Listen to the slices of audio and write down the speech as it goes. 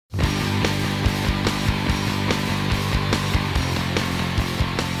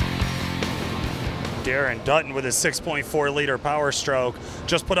Darren Dutton with his 6.4 liter power stroke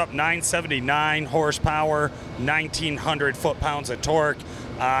just put up 979 horsepower, 1,900 foot-pounds of torque.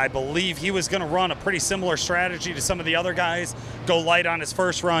 I believe he was going to run a pretty similar strategy to some of the other guys, go light on his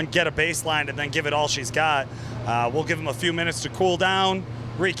first run, get a baseline, and then give it all she's got. We'll give him a few minutes to cool down,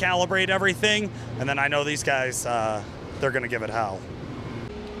 recalibrate everything, and then I know these guys, they're going to give it hell.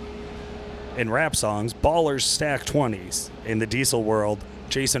 In rap songs, ballers stack 20s. In the diesel world,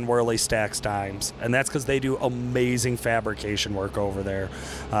 Jason Worley stacks dimes, and that's because they do amazing fabrication work over there.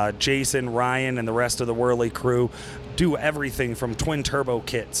 Jason, Ryan, and the rest of the Worley crew do everything from twin turbo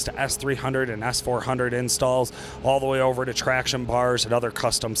kits to S300 and S400 installs, all the way over to traction bars and other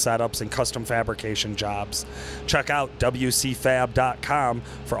custom setups and custom fabrication jobs. Check out WCFab.com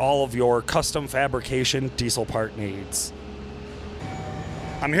for all of your custom fabrication diesel part needs.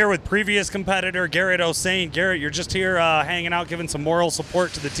 I'm here with previous competitor Garrett Osain. Garrett, you're just here hanging out, giving some moral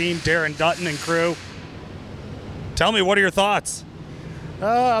support to the team, Darren Dutton and crew. Tell me, what are your thoughts?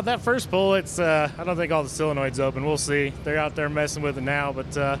 That first pull, I don't think all the solenoids open. We'll see. They're out there messing with it now,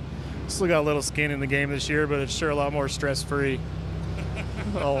 but still got a little skin in the game this year, but it's sure a lot more stress-free.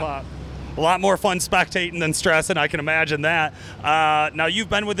 A lot more fun spectating than stressing, I can imagine that. Now, you've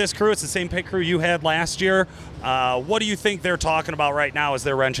been with this crew. It's the same pit crew you had last year. What do you think they're talking about right now as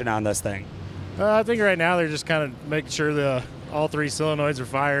they're wrenching on this thing? I think right now they're just kind of making sure all three solenoids are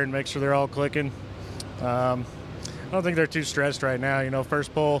firing, make sure they're all clicking. I don't think they're too stressed right now. You know,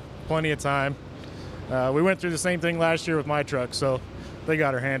 first pull, plenty of time. We went through the same thing last year with my truck, so they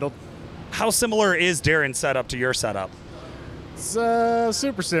got her handled. How similar is Darren's setup to your setup? It's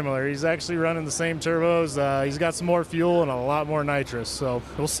super similar. He's actually running the same turbos. He's got some more fuel and a lot more nitrous, so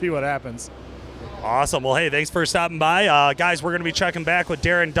we'll see what happens. Awesome. Well, hey, thanks for stopping by. Guys, we're going to be checking back with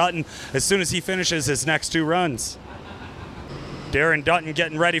Darren Dutton as soon as he finishes his next two runs. Darren Dutton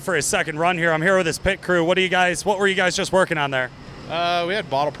getting ready for his second run here. I'm here with his pit crew. What were you guys just working on there? We had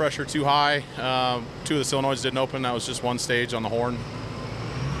bottle pressure too high. Two of the solenoids didn't open. That was just one stage on the horn.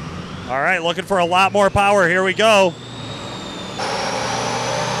 All right, looking for a lot more power. Here we go.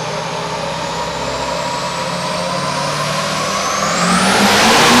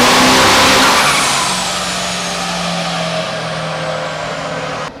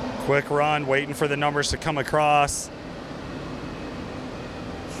 Quick run, waiting for the numbers to come across.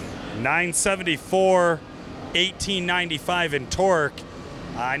 974, 1895 in torque.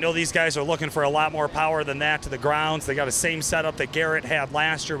 I know these guys are looking for a lot more power than that to the grounds. They got the same setup that Garrett had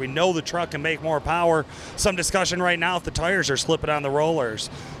last year. We know the truck can make more power. Some discussion right now if the tires are slipping on the rollers.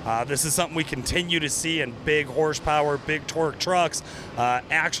 This is something we continue to see in big horsepower, big torque trucks.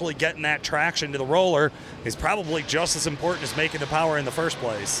 Actually getting that traction to the roller is probably just as important as making the power in the first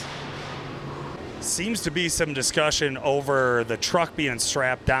place. Seems to be some discussion over the truck being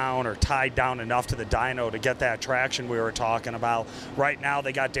strapped down or tied down enough to the dyno to get that traction we were talking about. Right now,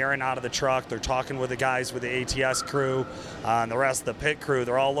 they got Darren out of the truck. They're talking with the guys with the ATS crew and the rest of the pit crew.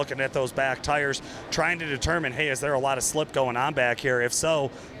 They're all looking at those back tires, trying to determine, hey, is there a lot of slip going on back here? If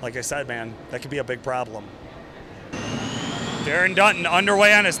so, like I said, man, that could be a big problem. Darren Dutton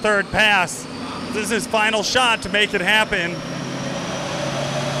underway on his third pass. This is his final shot to make it happen.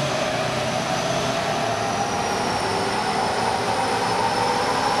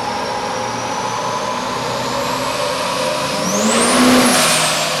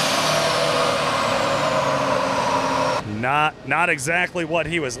 Not exactly what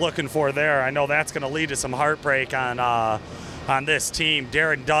he was looking for there. I know that's going to lead to some heartbreak on this team.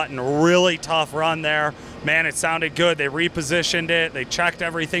 Darren Dutton, really tough run there. Man, it sounded good. They repositioned it. They checked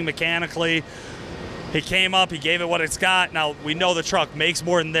everything mechanically. He came up. He gave it what it's got. Now, we know the truck makes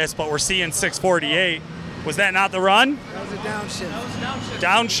more than this, but we're seeing 648. Was that not the run? That was a downshift. That was a downshift.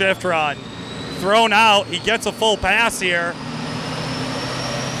 Downshift run. Thrown out. He gets a full pass here.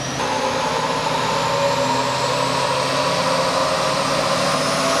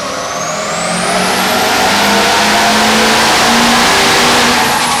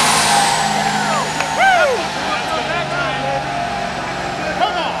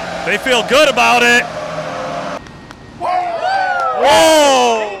 They feel good about it.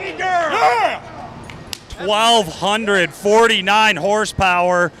 Whoa! 1,249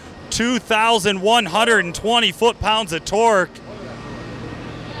 horsepower, 2,120 foot-pounds of torque.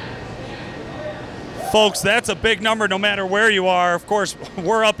 Folks, that's a big number no matter where you are. Of course,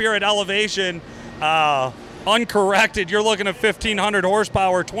 we're up here at elevation. Uncorrected, you're looking at 1,500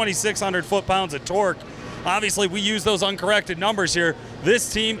 horsepower, 2,600 foot-pounds of torque. Obviously, we use those uncorrected numbers here.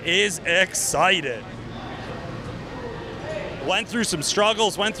 This team is excited. Went through some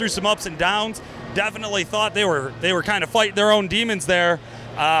struggles, went through some ups and downs. Definitely thought they were kind of fighting their own demons there.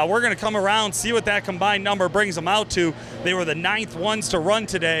 We're going to come around, see what that combined number brings them out to. They were the 9th ones to run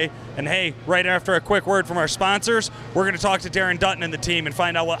today. And hey, right after a quick word from our sponsors, we're going to talk to Darren Dutton and the team and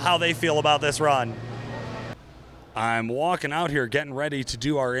find out how they feel about this run. I'm walking out here getting ready to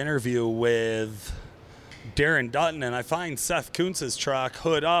do our interview with Darren Dutton, and I find Seth Kuntz's truck,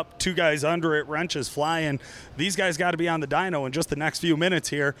 hood up, 2 guys under it, wrenches flying. These guys got to be on the dyno in just the next few minutes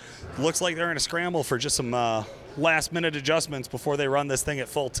here. Looks like they're in a scramble for just some last-minute adjustments before they run this thing at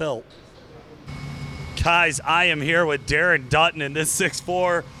full tilt. Guys, I am here with Darren Dutton in this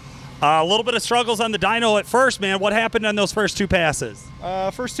 6.4. A little bit of struggles on the dyno at first, man. What happened on those first 2 passes?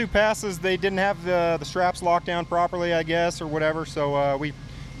 First 2 passes, they didn't have the straps locked down properly, I guess, or whatever, so we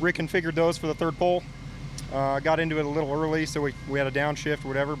reconfigured those for the 3rd pull. Got into it a little early, so we had a downshift or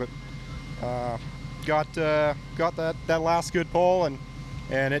whatever, but got that last good pull,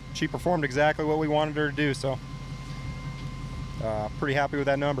 and she performed exactly what we wanted her to do, so pretty happy with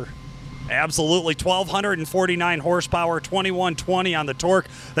that number. Absolutely. 1,249 horsepower, 2120 on the torque.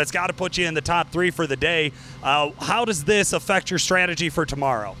 That's got to put you in the top 3 for the day. How does this affect your strategy for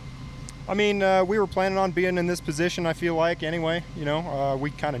tomorrow? I mean, we were planning on being in this position, I feel like, anyway. You know,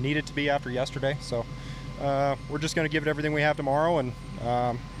 we kind of needed to be after yesterday, so we're just going to give it everything we have tomorrow and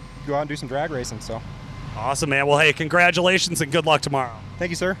go out and do some drag racing. So awesome, man. Well, hey, congratulations and good luck tomorrow. Thank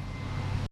you, sir.